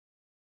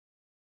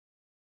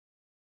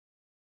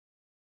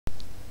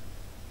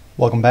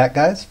Welcome back,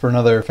 guys, for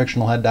another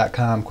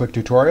fictionalhead.com quick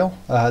tutorial.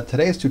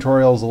 Today's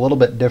tutorial is a little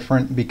bit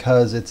different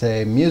because it's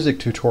a music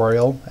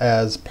tutorial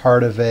as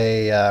part of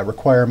a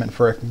requirement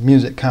for a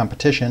music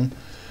competition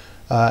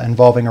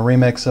involving a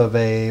remix of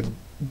a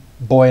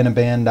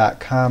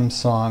boyinaband.com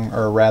song,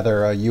 or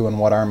rather a You and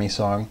What Army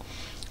song.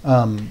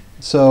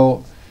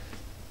 So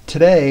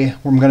today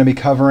I'm going to be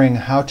covering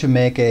how to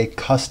make a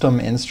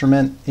custom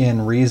instrument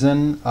in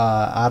Reason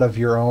out of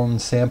your own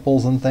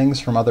samples and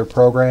things from other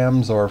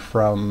programs, or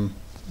from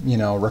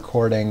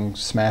recording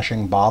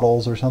smashing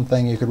bottles or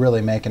something. You could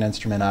really make an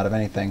instrument out of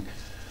anything.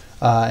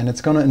 And it's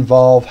going to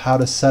involve how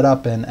to set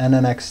up an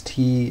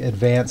NNXT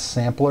advanced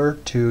sampler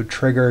to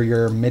trigger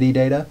your MIDI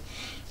data.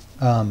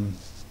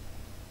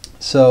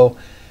 So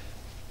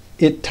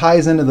it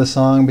ties into the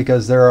song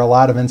because there are a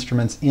lot of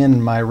instruments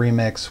in my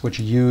remix which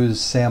use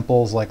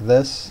samples like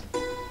this,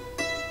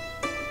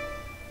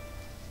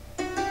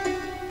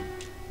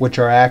 which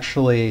are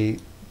actually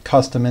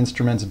custom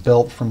instruments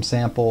built from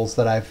samples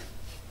that I've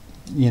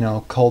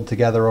culled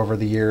together over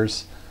the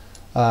years.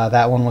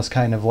 That one was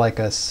kind of like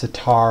a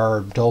sitar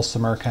or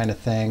dulcimer kind of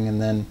thing,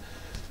 and then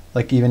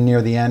like even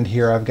near the end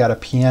here I've got a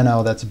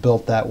piano that's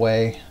built that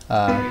way.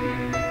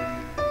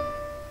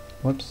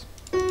 Whoops.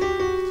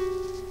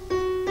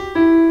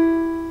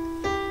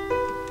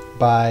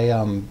 By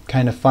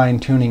kind of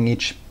fine-tuning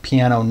each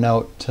piano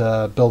note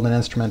to build an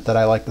instrument that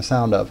I like the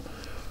sound of.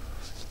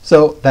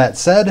 So that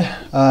said,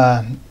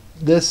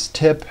 this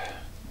tip,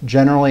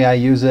 generally I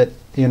use it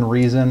in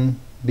Reason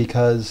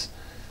because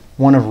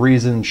one of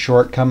Reason's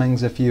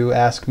shortcomings, if you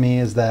ask me,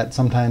 is that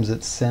sometimes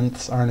its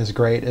synths aren't as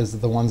great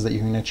as the ones that you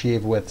can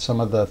achieve with some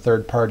of the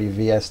third-party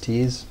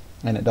VSTs,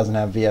 and it doesn't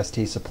have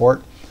VST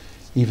support,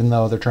 even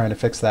though they're trying to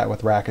fix that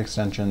with rack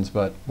extensions,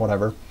 but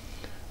whatever.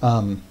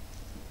 And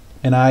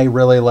I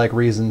really like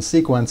Reason's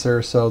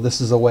sequencer, so this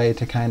is a way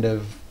to kind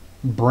of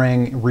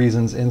bring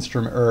Reason's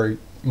instrument, or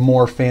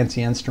more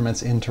fancy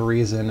instruments, into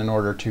Reason in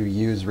order to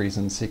use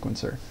Reason's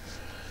sequencer.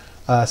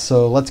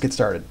 So let's get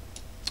started.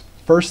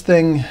 First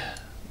thing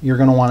you're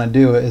going to want to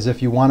do is,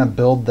 if you want to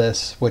build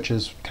this, which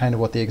is kind of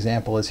what the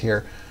example is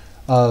here,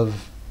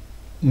 of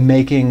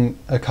making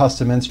a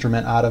custom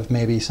instrument out of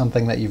maybe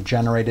something that you've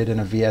generated in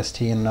a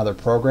VST in another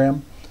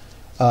program,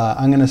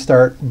 I'm going to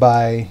start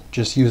by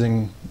just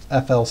using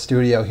FL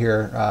Studio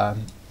here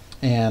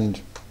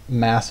and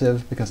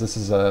Massive, because this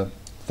is a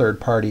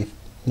third-party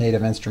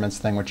native instruments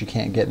thing which you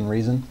can't get in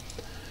Reason.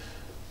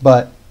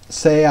 But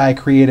say I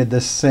created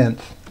this synth,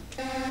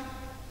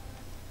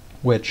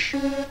 which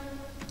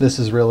this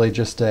is really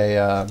just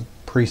a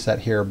preset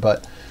here,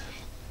 but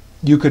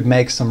you could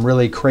make some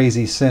really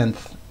crazy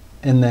synth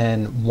and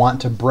then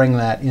want to bring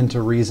that into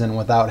Reason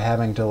without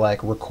having to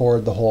like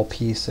record the whole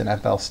piece in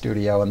FL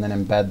Studio and then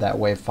embed that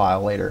WAV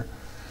file later.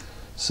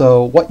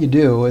 So what you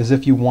do is,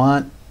 if you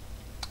want,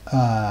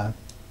 or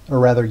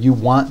rather you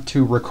want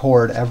to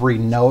record every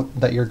note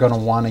that you're going to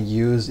want to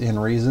use in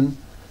Reason.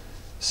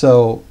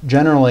 So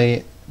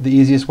generally the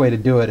easiest way to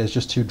do it is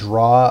just to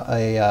draw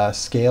a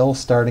scale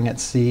starting at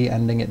C,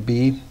 ending at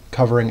B,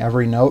 covering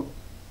every note,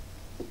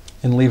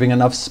 and leaving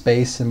enough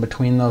space in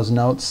between those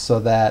notes so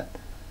that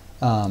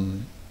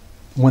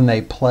when they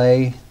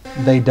play,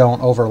 they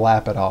don't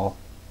overlap at all.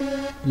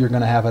 You're going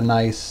to have a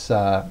nice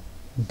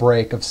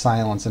break of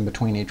silence in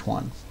between each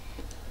one.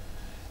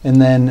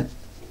 And then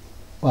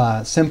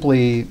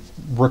simply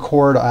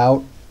record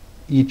out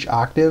each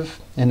octave,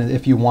 and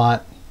if you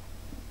want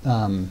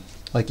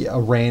like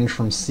a range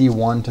from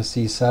C1 to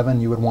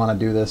C7, you would want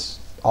to do this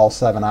all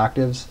 7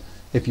 octaves.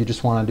 If you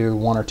just want to do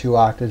 1 or 2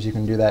 octaves, you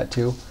can do that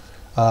too.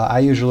 I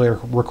usually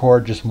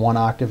record just 1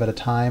 octave at a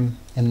time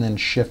and then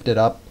shift it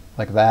up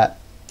like that,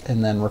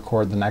 and then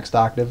record the next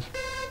octave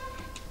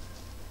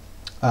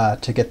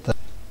to get the...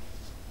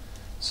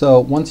 So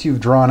once you've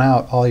drawn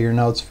out all your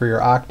notes for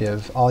your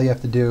octave, all you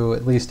have to do,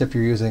 at least if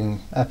you're using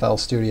FL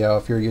Studio,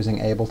 if you're using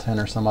Ableton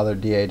or some other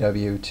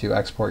DAW to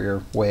export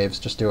your waves,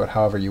 just do it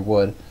however you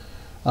would.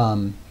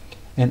 And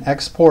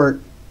export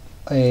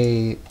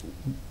a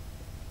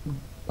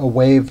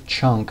wave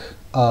chunk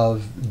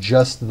of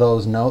just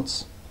those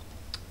notes,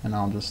 and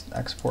I'll just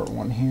export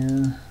one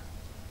here.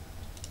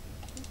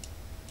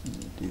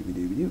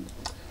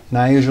 And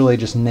I usually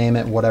just name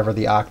it whatever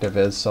the octave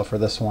is, so for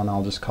this one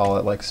I'll just call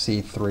it like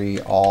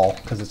C3 all,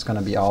 because it's going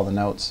to be all the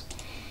notes.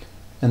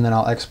 And then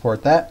I'll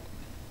export that,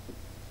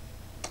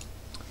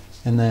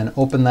 and then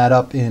open that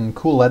up in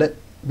Cool Edit,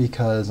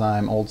 because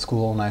I'm old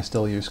school and I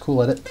still use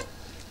Cool Edit.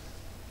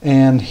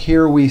 And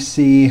here we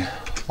see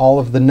all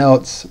of the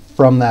notes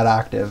from that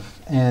octave,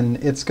 and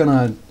it's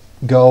gonna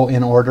go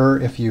in order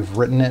if you've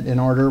written it in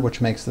order, which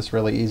makes this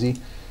really easy.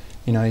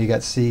 You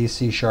got C,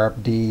 C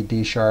sharp, D,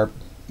 D sharp,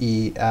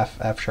 E, F,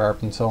 F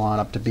sharp, and so on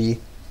up to B.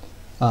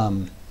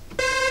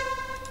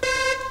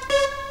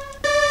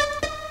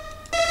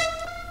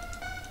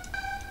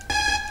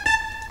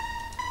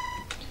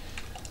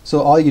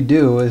 So all you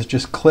do is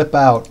just clip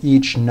out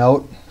each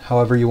note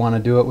however you want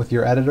to do it with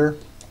your editor.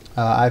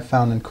 I've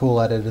found in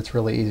Cool Edit it's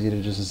really easy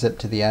to just zip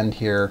to the end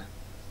here,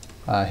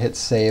 hit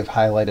save,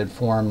 highlighted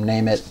form,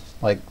 name it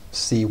like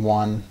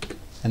C1,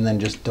 and then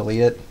just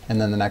delete it, and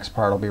then the next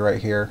part will be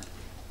right here.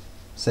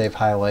 Save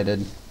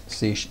highlighted,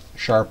 C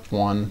sharp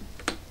 1,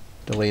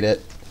 delete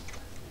it,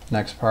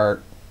 next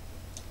part,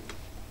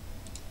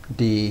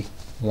 D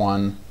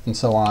 1, and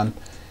so on.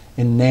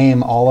 And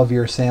name all of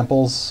your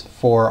samples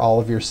for all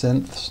of your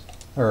synths,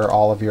 or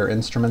all of your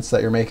instruments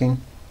that you're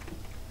making,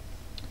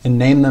 and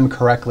name them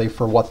correctly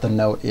for what the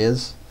note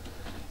is.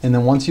 And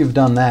then once you've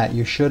done that,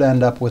 you should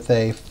end up with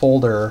a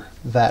folder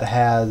that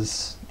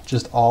has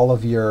just all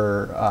of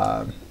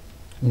your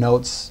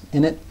notes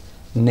in it,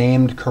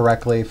 named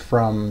correctly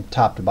from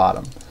top to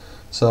bottom.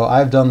 So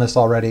I've done this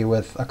already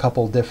with a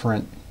couple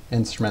different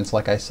instruments,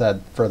 like I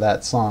said, for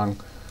that song.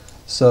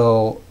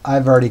 So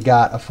I've already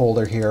got a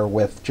folder here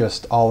with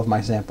just all of my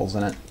samples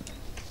in it.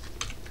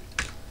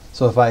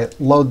 So if I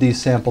load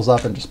these samples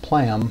up and just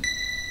play them,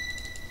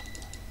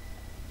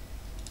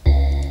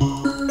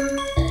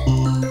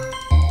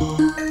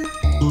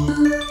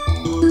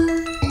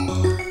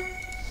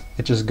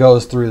 it just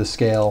goes through the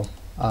scale.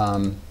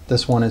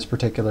 This one is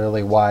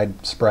particularly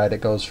widespread. It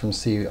goes from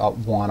C1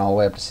 all the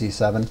way up to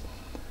C7.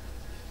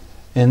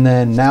 And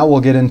then now we'll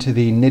get into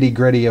the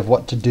nitty-gritty of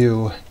what to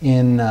do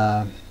in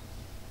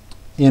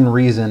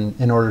Reason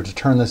in order to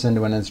turn this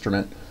into an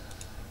instrument.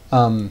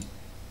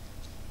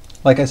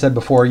 Like I said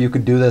before, you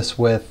could do this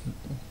with,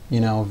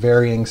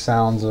 varying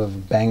sounds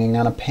of banging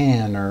on a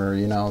pan, or,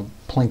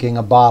 plinking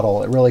a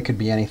bottle. It really could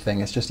be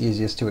anything. It's just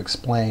easiest to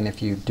explain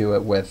if you do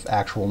it with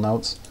actual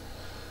notes.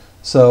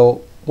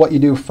 So what you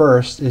do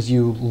first is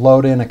you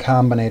load in a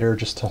combinator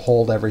just to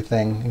hold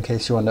everything in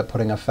case you end up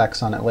putting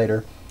effects on it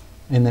later.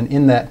 And then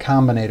in that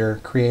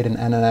combinator, create an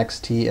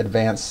NNXT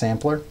advanced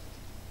sampler.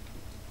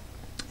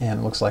 And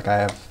it looks like I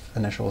have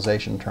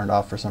initialization turned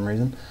off for some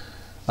reason.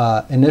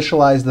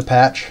 Initialize the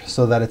patch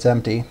so that it's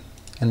empty,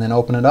 and then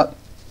open it up.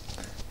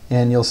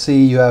 And you'll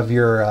see you have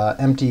your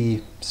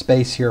empty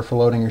space here for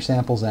loading your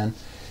samples in.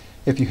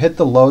 If you hit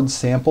the load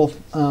sample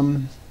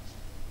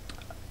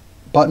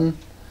button,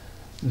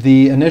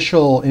 the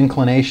initial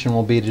inclination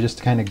will be to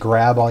just kind of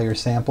grab all your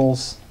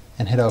samples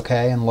and hit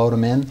OK and load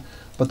them in.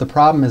 But the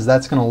problem is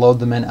that's going to load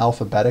them in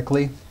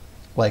alphabetically,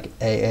 like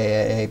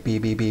A, B,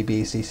 B, B,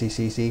 B, C, C,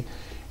 C, C.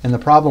 And the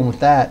problem with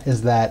that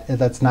is that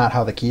that's not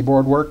how the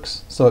keyboard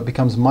works. So it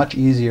becomes much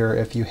easier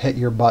if you hit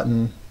your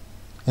button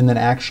and then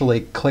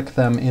actually click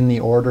them in the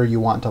order you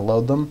want to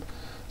load them.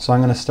 So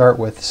I'm going to start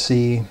with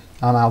C,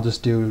 and I'll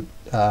just do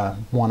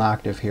 1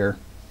 octave here,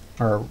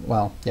 or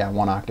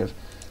one octave.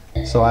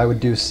 So I would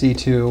do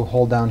C2,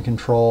 hold down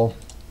Control,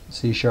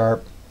 C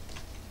sharp,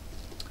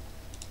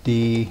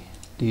 D,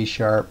 D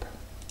sharp,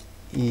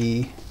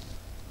 E,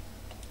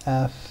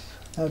 F,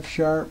 F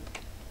sharp,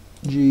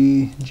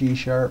 G, G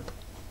sharp,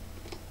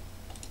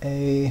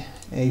 A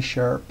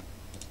sharp,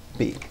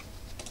 B,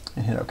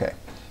 and hit OK.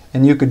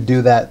 And you could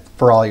do that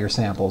for all your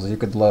samples. You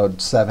could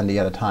load 70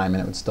 at a time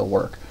and it would still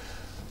work.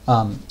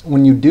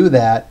 When you do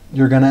that,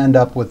 you're going to end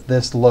up with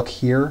this look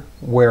here,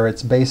 where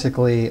it's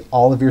basically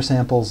all of your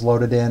samples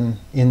loaded in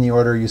the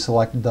order you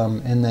selected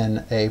them, and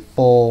then a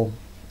full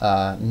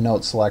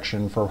note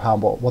selection for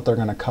what they're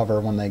going to cover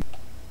when they.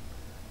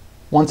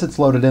 Once it's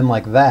loaded in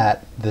like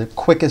that, the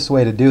quickest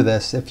way to do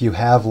this, if you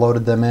have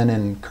loaded them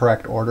in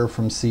correct order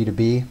from C to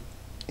B,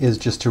 is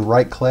just to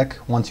right-click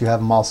once you have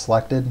them all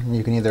selected. And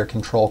you can either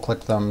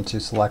Control-click them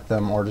to select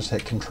them, or just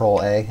hit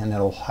Control-A and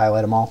it'll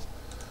highlight them all.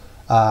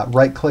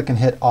 Right-click and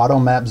hit Auto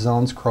Map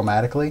Zones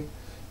chromatically.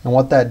 And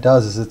what that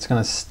does is it's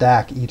going to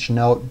stack each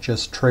note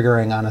just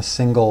triggering on a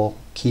single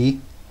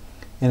key.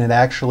 And it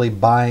actually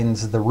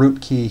binds the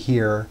root key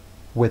here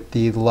with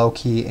the low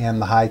key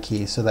and the high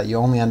key, so that you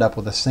only end up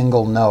with a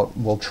single note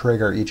will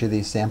trigger each of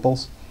these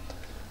samples.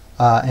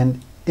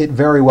 And it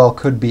very well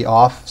could be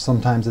off.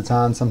 Sometimes it's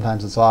on,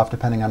 sometimes it's off,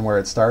 depending on where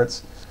it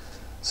starts.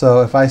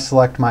 So if I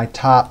select my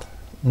top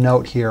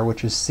note here,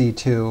 which is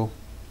C2,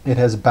 it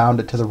has bound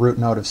it to the root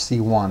note of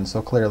C1,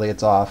 so clearly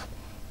it's off.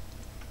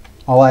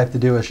 All I have to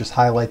do is just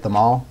highlight them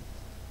all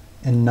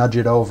and nudge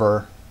it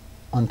over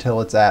until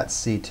it's at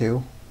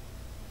C2.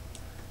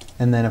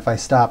 And then if I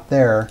stop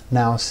there,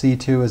 now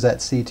C2 is at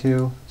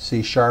C2,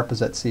 C sharp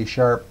is at C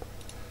sharp,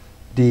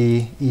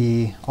 D,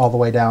 E, all the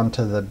way down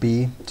to the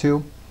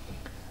B2.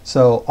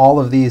 So all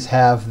of these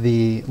have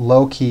the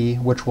low key,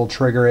 which will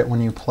trigger it when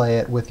you play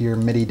it with your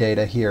MIDI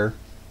data here.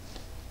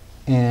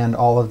 And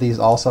all of these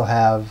also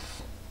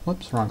have,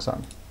 whoops, wrong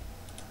song,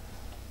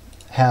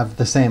 have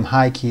the same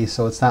high key,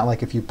 so it's not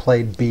like if you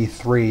played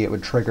B3 it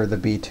would trigger the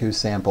B2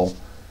 sample.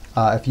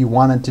 If you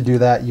wanted to do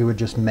that, you would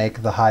just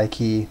make the high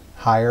key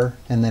higher,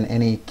 and then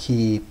any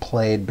key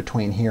played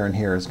between here and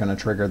here is going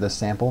to trigger this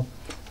sample.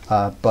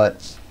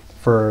 But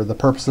for the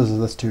purposes of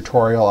this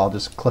tutorial, I'll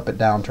just clip it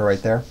down to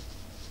right there.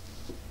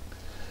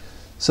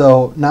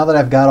 So now that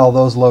I've got all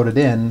those loaded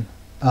in,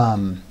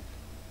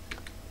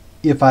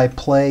 if I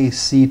play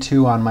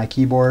C2 on my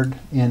keyboard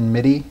in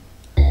MIDI,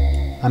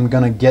 I'm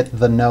going to get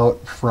the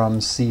note from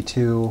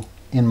C2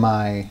 in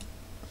my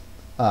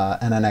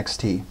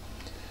NNXT.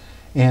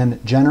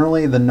 And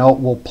generally the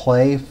note will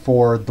play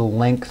for the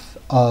length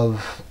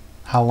of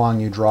how long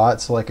you draw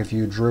it. So like if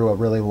you drew a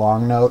really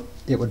long note,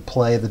 it would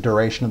play the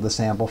duration of the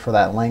sample for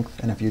that length,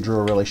 and if you drew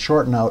a really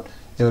short note,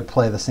 it would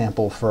play the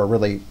sample for a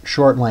really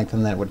short length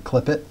and then it would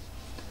clip it.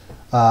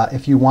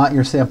 If you want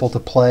your sample to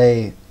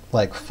play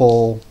like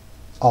full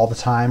all the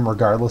time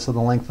regardless of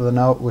the length of the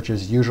note, which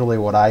is usually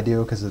what I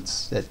do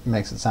because it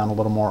makes it sound a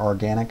little more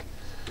organic,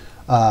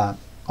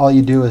 all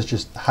you do is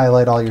just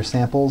highlight all your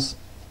samples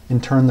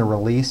and turn the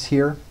release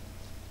here,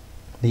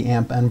 the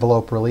amp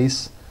envelope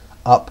release,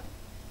 up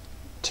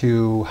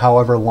to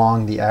however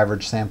long the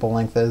average sample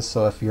length is.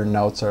 So if your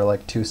notes are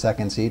like 2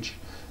 seconds each,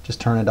 just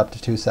turn it up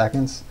to 2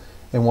 seconds.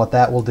 And what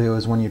that will do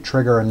is when you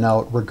trigger a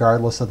note,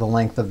 regardless of the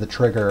length of the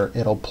trigger,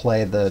 it'll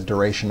play the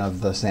duration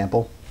of the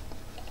sample.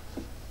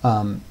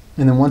 And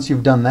then once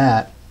you've done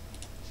that,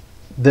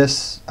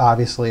 this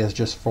obviously is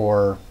just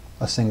for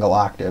a single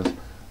octave,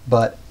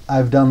 but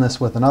I've done this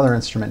with another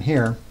instrument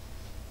here,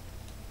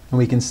 and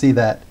we can see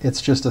that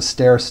it's just a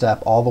stair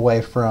step all the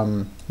way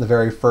from the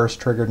very first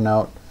triggered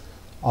note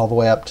all the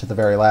way up to the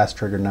very last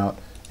triggered note,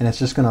 and it's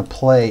just going to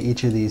play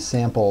each of these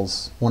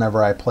samples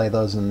whenever I play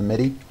those in the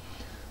MIDI.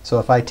 So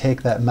if I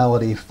take that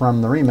melody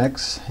from the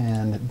remix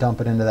and dump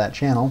it into that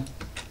channel,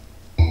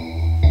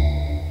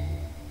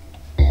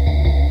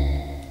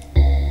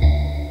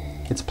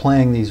 it's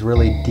playing these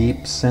really deep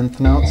synth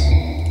notes,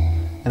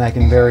 and I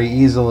can very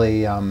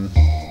easily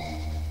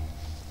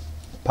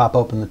pop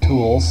open the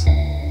tools,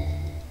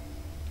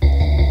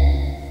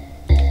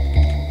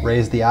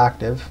 raise the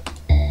octave,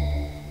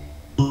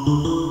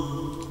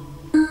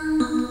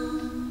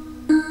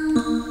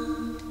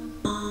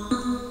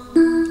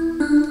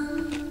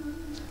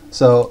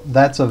 so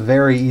that's a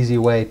very easy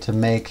way to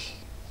make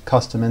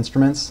custom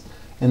instruments.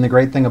 And the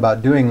great thing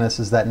about doing this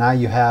is that now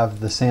you have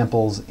the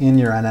samples in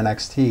your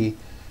NNXT.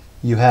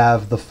 You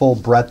have the full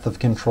breadth of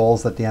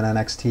controls that the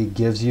NNXT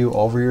gives you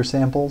over your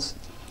samples.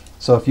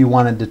 So if you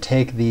wanted to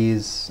take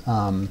these,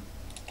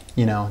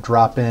 you know,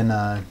 drop in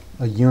a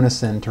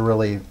unison to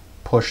really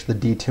push the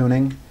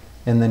detuning,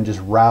 and then just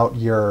route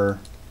your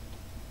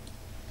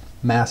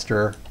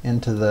master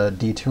into the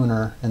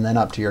detuner and then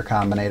up to your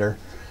combinator.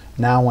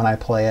 Now when I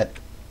play it,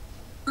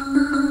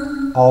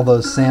 all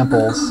those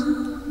samples,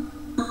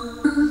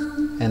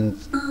 and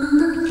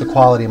the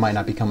quality might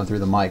not be coming through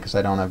the mic because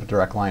I don't have a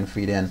direct line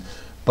feed in,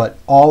 but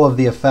all of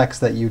the effects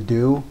that you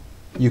do,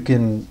 you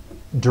can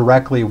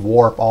directly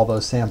warp all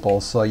those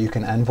samples. So you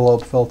can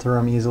envelope filter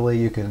them easily,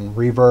 you can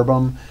reverb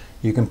them,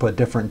 you can put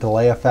different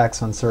delay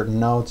effects on certain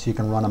notes, you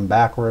can run them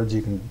backwards,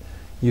 you can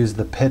use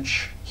the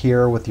pitch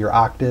here with your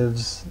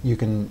octaves, you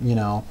can, you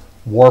know,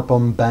 warp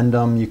them, bend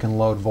them, you can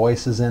load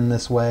voices in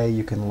this way,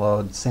 you can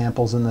load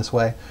samples in this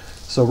way.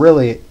 So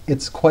really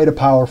it's quite a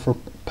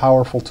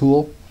powerful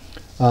tool,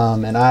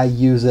 and I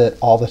use it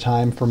all the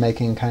time for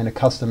making kind of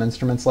custom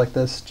instruments like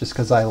this, just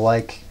because I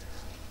like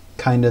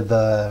kind of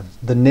the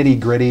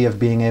nitty-gritty of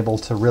being able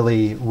to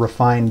really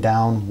refine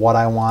down what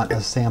I want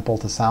a sample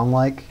to sound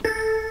like,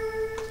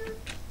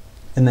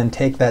 and then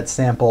take that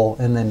sample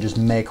and then just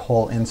make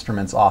whole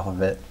instruments off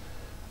of it.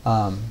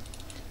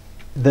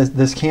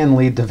 This can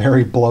lead to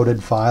very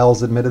bloated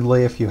files,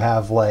 admittedly, if you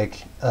have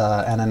like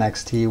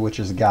NNXT, which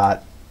has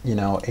got, you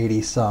know,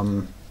 80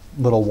 some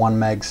little 1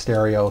 meg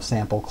stereo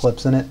sample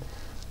clips in it.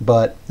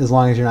 But as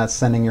long as you're not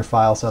sending your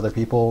files to other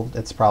people,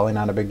 it's probably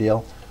not a big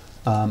deal.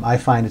 I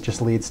find it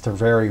just leads to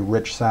very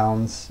rich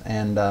sounds,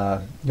 and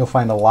you'll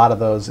find a lot of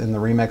those in the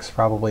remix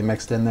probably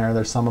mixed in there.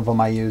 There's some of them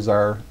I use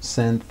are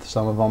synth,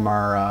 some of them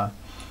are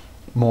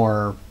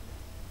more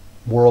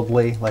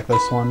worldly, like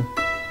this one.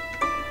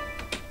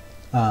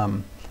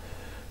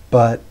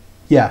 But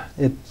yeah,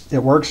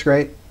 it works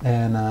great,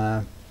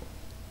 and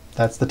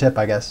that's the tip,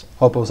 I guess.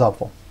 Hope it was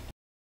helpful.